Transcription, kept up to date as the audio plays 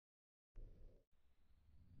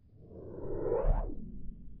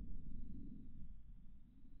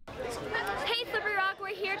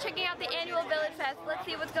VillageFest. Let's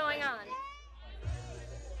see what's going on.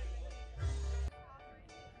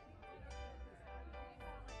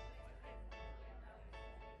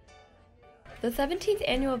 The 17th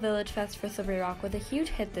annual VillageFest for Slippery Rock was a huge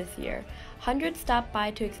hit this year. Hundreds stopped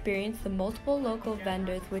by to experience the multiple local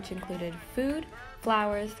vendors, which included food,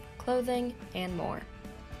 flowers, clothing, and more.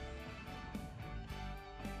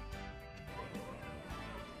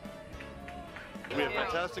 We have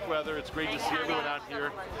fantastic weather. It's great to see everyone out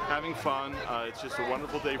here having fun. It's just a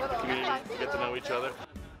wonderful day for the community to get to know each other.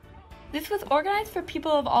 This was organized for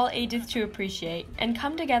people of all ages to appreciate and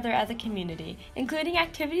come together as a community, including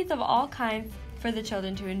activities of all kinds for the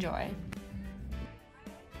children to enjoy.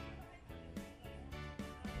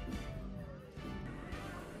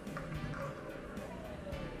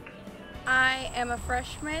 I am a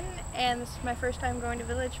freshman and this is my first time going to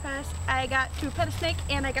VillageFest. I got to pet a snake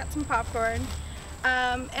and I got some popcorn.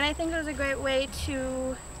 And I think it was a great way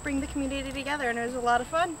to bring the community together and it was a lot of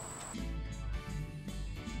fun.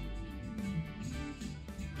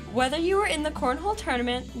 Whether you were in the cornhole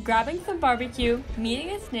tournament, grabbing some barbecue, meeting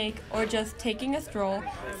a snake, or just taking a stroll,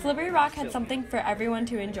 Slippery Rock had something for everyone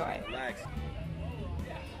to enjoy.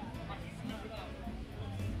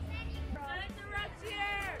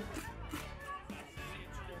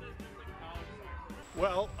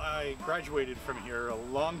 Well, I graduated from here a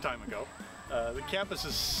long time ago. The campus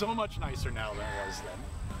is so much nicer now than it was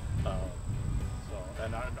then.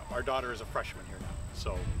 And our daughter is a freshman here now,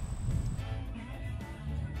 so.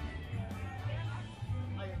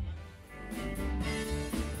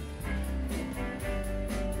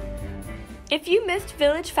 If you missed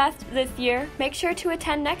VillageFest this year, make sure to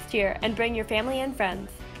attend next year and bring your family and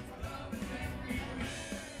friends.